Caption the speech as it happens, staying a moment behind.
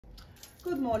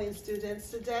Good morning,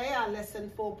 students. Today our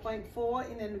lesson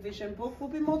 4.4 in Envision book will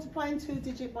be multiplying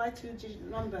 2-digit by 2-digit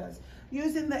numbers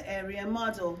using the area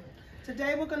model.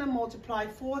 Today we're going to multiply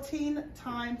 14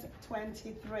 times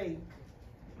 23.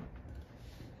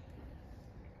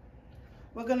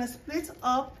 We're going to split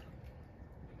up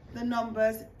the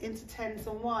numbers into tens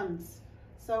and ones.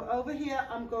 So over here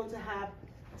I'm going to have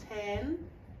 10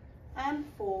 and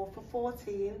 4 for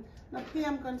 14. And up here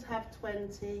I'm going to have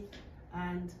 20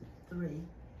 and 3.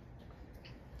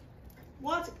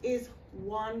 What is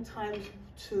 1 times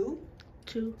 2?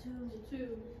 2.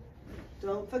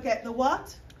 Don't forget the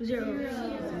what? 0.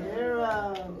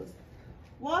 Zeros.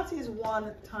 What is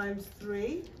 1 times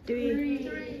 3?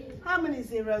 3. How many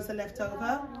zeros are left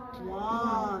over?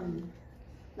 1.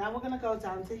 Now we're going to go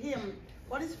down to him.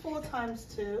 What is 4 times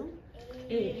 2?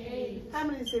 8. How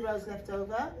many zeros left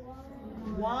over?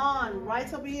 1.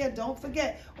 Right over here. Don't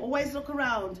forget. Always look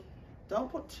around. Don't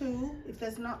put 2 if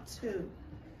there's not 2.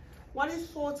 What is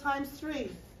 4 times 3?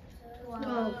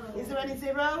 12. Is there any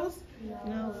zeros?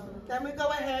 No. Then we go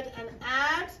ahead and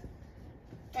add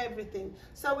everything.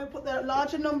 So we put the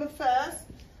larger number first.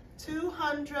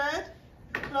 200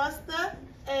 plus the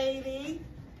 80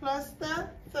 plus the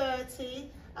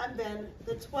 30 and then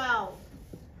the 12.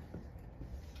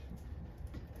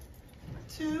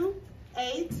 2,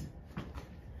 8,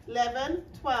 11,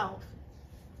 12.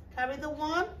 Carry the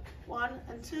 1. 1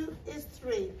 and 2 is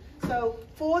 3. So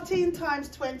 14 times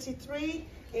 23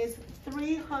 is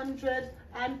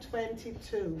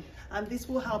 322. And this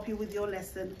will help you with your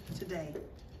lesson today.